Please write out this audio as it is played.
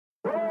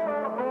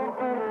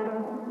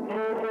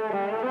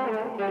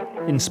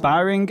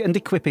inspiring and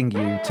equipping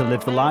you to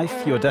live the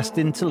life you're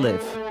destined to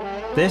live.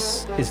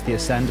 This is the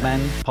Ascend Men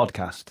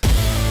podcast.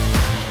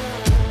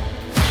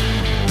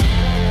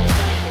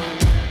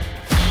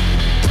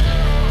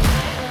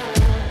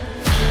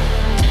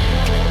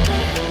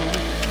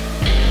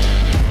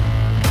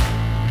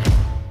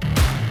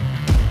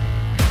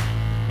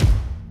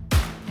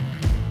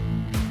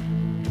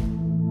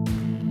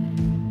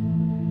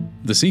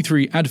 The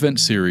C3 Advent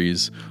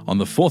series on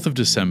the 4th of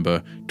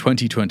December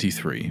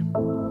 2023.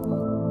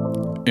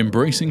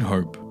 Embracing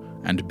Hope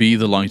and Be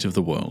the Light of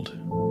the World.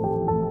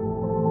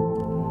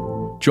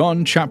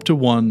 John chapter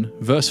 1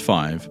 verse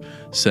 5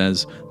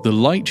 says, "The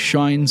light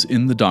shines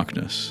in the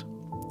darkness,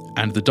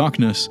 and the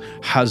darkness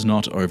has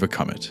not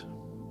overcome it."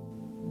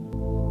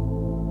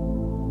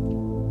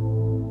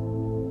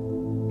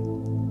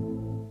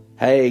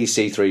 Hey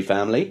C3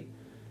 family,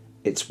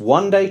 it's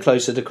one day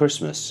closer to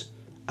Christmas.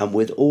 And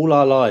with all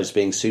our lives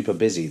being super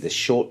busy, this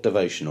short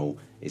devotional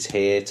is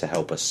here to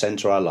help us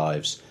centre our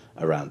lives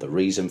around the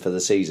reason for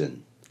the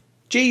season: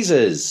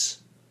 Jesus!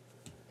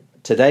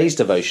 Today's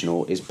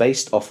devotional is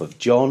based off of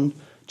John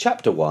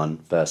chapter 1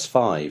 verse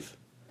 5.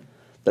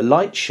 The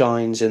light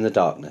shines in the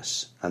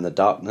darkness, and the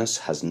darkness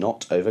has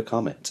not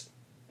overcome it.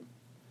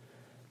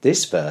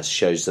 This verse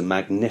shows the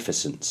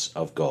magnificence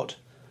of God.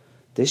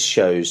 This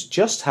shows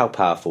just how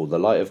powerful the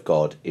light of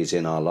God is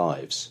in our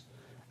lives.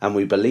 And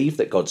we believe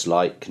that God's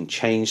light can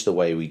change the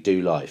way we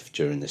do life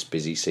during this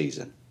busy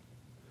season.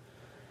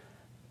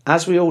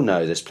 As we all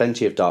know, there's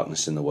plenty of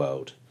darkness in the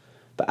world,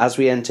 but as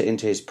we enter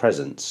into His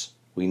presence,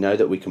 we know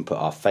that we can put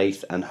our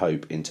faith and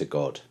hope into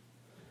God.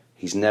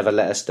 He's never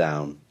let us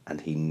down, and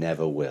He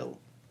never will.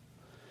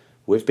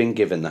 We've been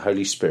given the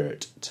Holy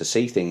Spirit to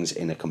see things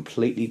in a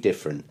completely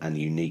different and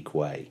unique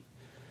way.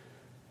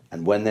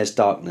 And when there's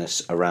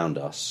darkness around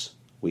us,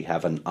 we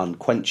have an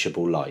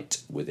unquenchable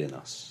light within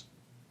us.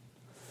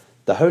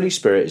 The Holy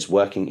Spirit is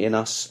working in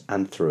us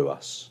and through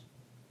us.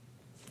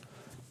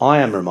 I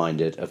am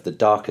reminded of the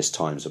darkest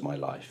times of my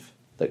life,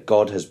 that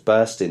God has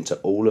burst into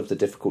all of the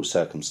difficult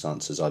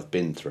circumstances I've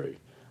been through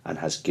and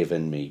has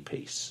given me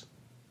peace.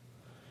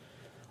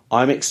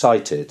 I'm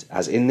excited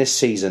as in this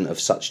season of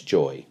such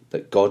joy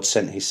that God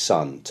sent His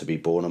Son to be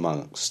born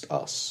amongst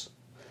us,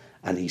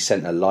 and He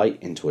sent a light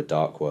into a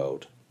dark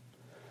world,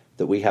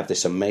 that we have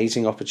this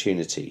amazing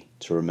opportunity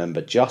to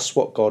remember just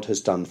what God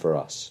has done for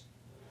us.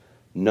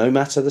 No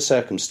matter the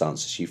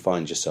circumstances you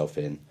find yourself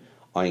in,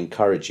 I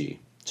encourage you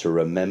to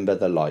remember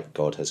the light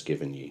God has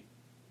given you.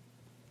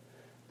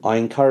 I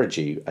encourage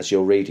you, as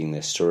you're reading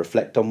this, to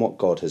reflect on what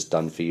God has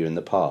done for you in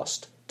the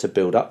past, to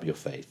build up your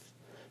faith,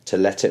 to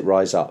let it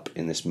rise up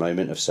in this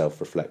moment of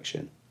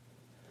self-reflection.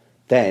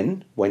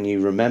 Then, when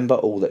you remember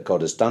all that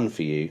God has done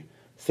for you,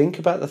 think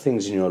about the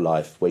things in your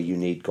life where you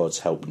need God's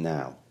help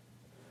now,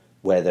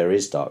 where there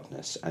is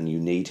darkness and you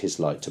need His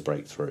light to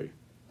break through.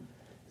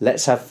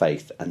 Let's have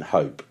faith and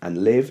hope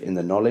and live in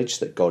the knowledge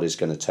that God is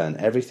going to turn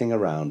everything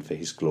around for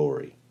His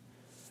glory.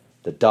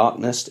 The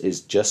darkness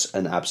is just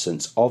an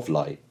absence of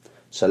light,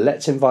 so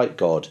let's invite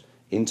God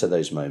into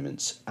those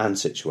moments and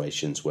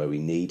situations where we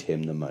need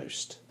Him the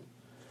most.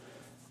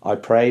 I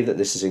pray that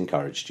this has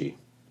encouraged you,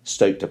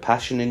 stoked a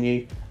passion in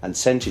you, and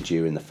centered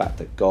you in the fact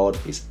that God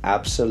is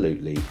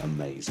absolutely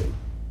amazing.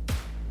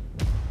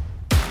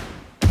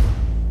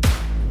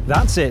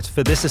 That's it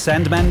for this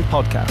Ascend Men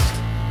podcast.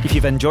 If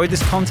you've enjoyed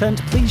this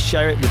content, please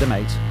share it with a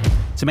mate.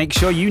 To make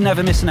sure you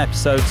never miss an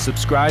episode,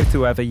 subscribe to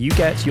wherever you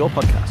get your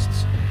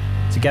podcasts.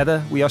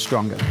 Together, we are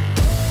stronger.